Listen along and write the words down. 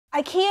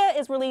Ikea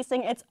is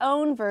releasing its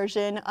own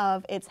version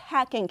of its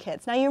hacking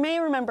kits. Now, you may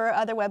remember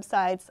other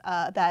websites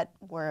that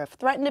were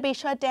threatened to be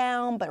shut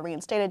down, but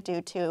reinstated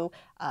due to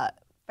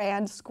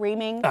fans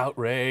screaming.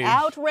 Outrage.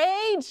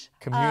 Outrage.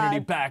 Community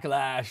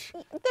backlash.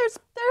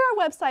 There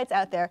are websites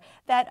out there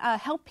that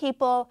help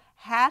people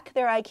hack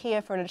their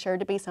Ikea furniture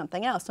to be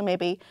something else. So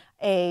maybe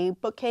a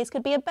bookcase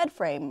could be a bed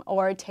frame,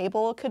 or a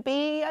table could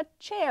be a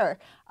chair.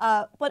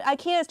 But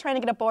Ikea is trying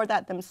to get aboard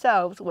that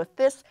themselves with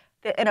this,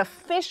 an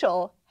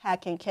official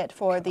hacking kit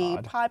for the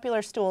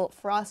popular stool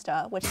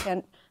Frosta, which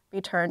can be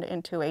turned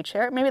into a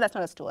chair. Maybe that's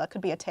not a stool, that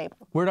could be a table.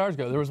 Where'd ours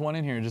go? There was one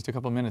in here just a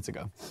couple minutes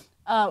ago.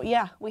 Oh,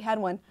 yeah, we had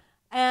one.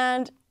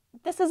 And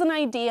this is an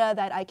idea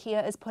that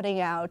Ikea is putting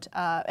out.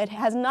 It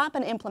has not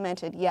been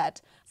implemented yet.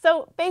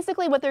 So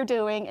basically what they're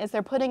doing is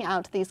they're putting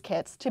out these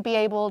kits to be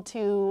able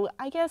to,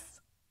 I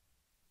guess,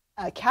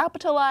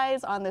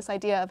 capitalize on this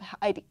idea of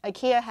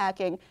Ikea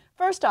hacking.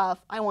 First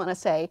off, I want to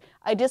say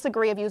I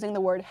disagree of using the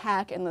word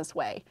hack in this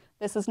way.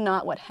 This is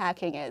not what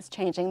hacking is,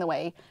 changing the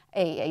way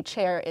a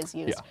chair is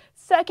used. Yeah.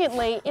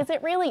 Secondly, is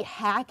it really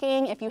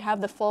hacking if you have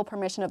the full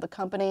permission of the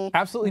company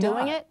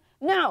doing it?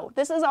 No,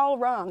 this is all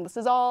wrong. This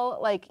is all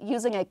like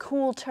using a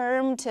cool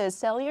term to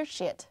sell your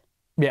shit.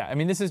 Yeah, I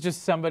mean, this is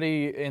just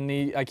somebody in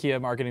the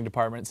Ikea marketing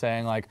department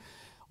saying like,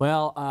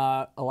 well,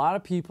 a lot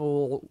of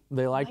people,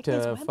 they like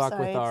to fuck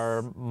with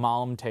our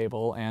Malm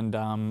table, and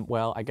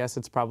well, I guess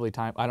it's probably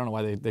time. I don't know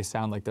why they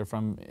sound like they're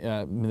from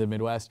the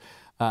Midwest.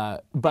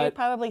 But they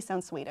probably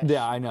sound Swedish.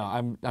 Yeah, I know.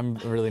 I'm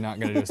really not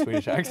going to do a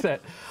Swedish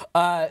accent.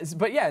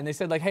 But yeah, and they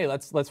said like, hey,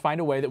 let's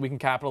find a way that we can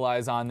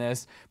capitalize on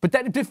this. But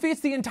that defeats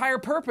the entire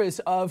purpose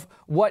of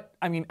what,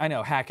 I mean, I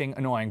know hacking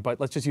annoying,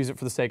 but let's just use it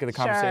for the sake of the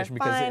conversation.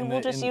 Sure, fine.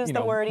 We'll just use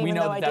the word, even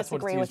though I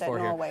disagree with it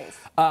in all ways.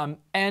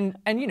 And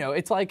you know,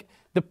 it's like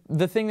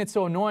the thing that's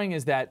so annoying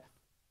is that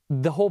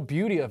the whole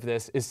beauty of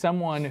this is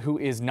someone who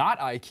is not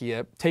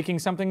Ikea taking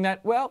something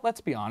that, well, let's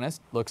be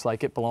honest, looks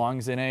like it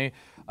belongs in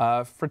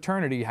a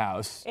fraternity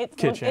house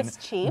kitchen. It's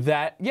cheap.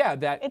 That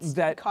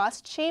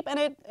costs cheap, and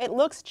it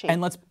looks cheap.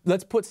 And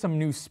let's put some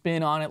new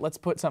spin on it. Let's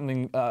put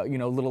something you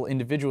know, a little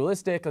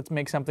individualistic. Let's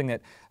make something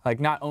that like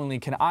not only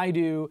can I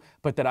do,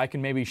 but that I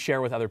can maybe share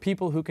with other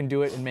people who can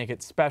do it and make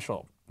it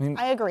special.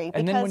 I agree,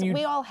 because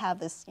we all have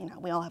this, you know,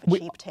 we all have a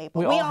cheap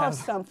table. We all have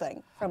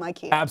something from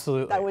Ikea.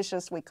 Absolutely. That was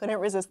just, we couldn't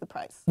resist the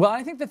price. Well,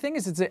 I think the thing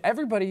is,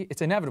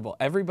 it's inevitable.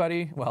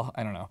 Everybody, well,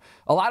 I don't know.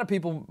 A lot of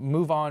people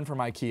move on from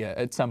Ikea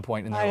at some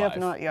point in their life. I have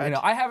not yet. You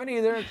know, I haven't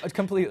either,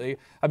 completely.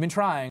 I've been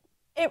trying.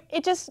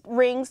 It just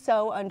rings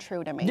so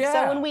untrue to me.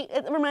 Yeah. So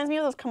it reminds me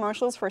of those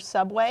commercials for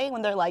Subway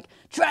when they're like,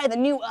 try the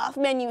new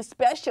off-menu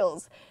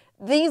specials.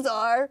 These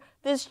are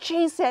this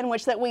cheese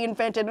sandwich that we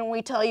invented, and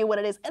we tell you what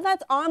it is. And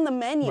that's on the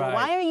menu. Right.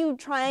 Why are you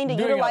trying to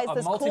utilize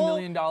this cool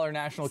multi-million-dollar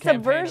national campaign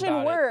subversion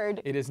about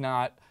word? It is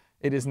not.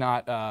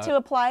 To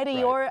apply to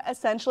your,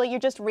 essentially, you're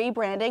just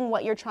rebranding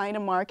what you're trying to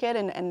market.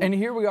 And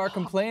here we are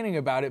complaining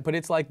about it, but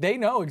it's like they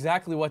know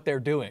exactly what they're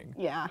doing.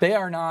 Yeah. They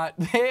are not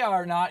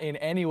in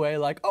any way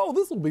like, oh,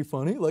 this will be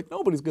funny. Like,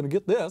 nobody's going to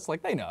get this.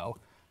 Like, they know.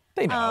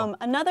 They know.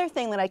 Another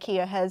thing that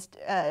Ikea has,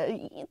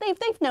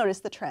 they've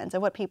noticed the trends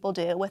of what people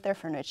do with their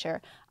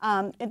furniture.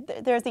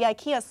 There's the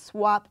Ikea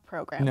swap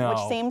program,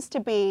 which seems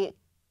to be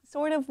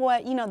sort of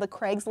what, you know, the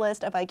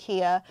Craigslist of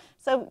Ikea.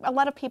 So a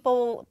lot of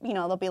people, you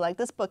know, they'll be like,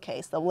 this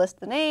bookcase, they'll list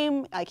the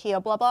name,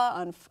 Ikea blah blah,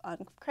 on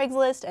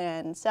Craigslist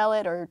and sell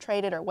it or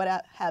trade it or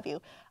what have you.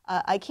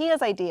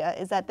 Ikea's idea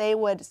is that they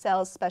would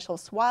sell special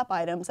swap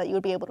items that you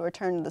would be able to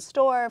return to the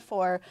store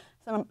for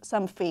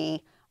some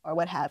fee or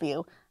what have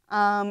you.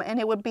 And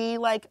it would be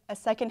like a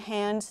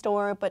second-hand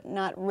store, but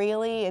not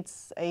really.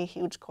 It's a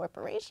huge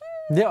corporation.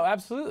 Yeah,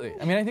 absolutely.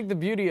 I mean, I think the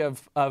beauty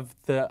of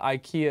the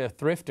Ikea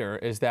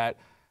thrifter is that,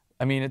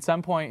 I mean, at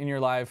some point in your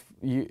life,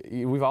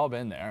 we've all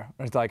been there.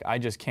 It's like, I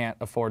just can't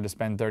afford to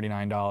spend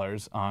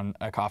 $39 on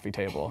a coffee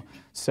table.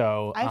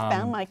 So I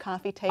found my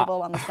coffee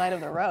table on the side of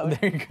the road.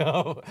 There you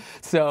go.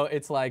 So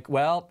it's like,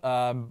 well,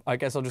 I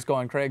guess I'll just go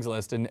on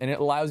Craigslist, and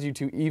it allows you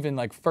to even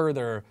like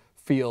further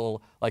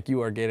feel like you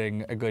are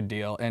getting a good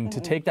deal, and to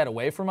take that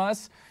away from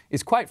us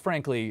is, quite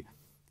frankly,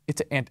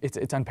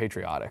 it's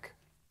unpatriotic.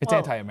 It's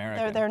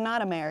anti-American. They're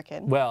not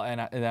American. Well,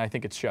 and I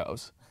think it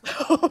shows.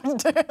 Oh,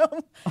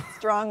 damn.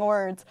 Strong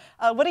words.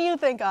 What do you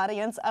think,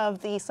 audience, of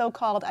the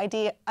so-called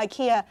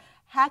Ikea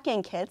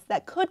hacking kits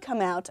that could come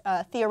out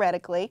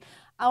theoretically,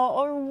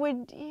 or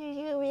would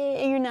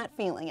you're not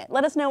feeling it?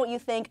 Let us know what you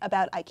think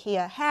about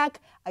Ikea hack,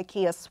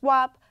 Ikea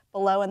swap,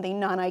 below in the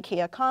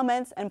non-Ikea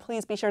comments, and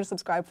please be sure to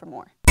subscribe for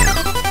more.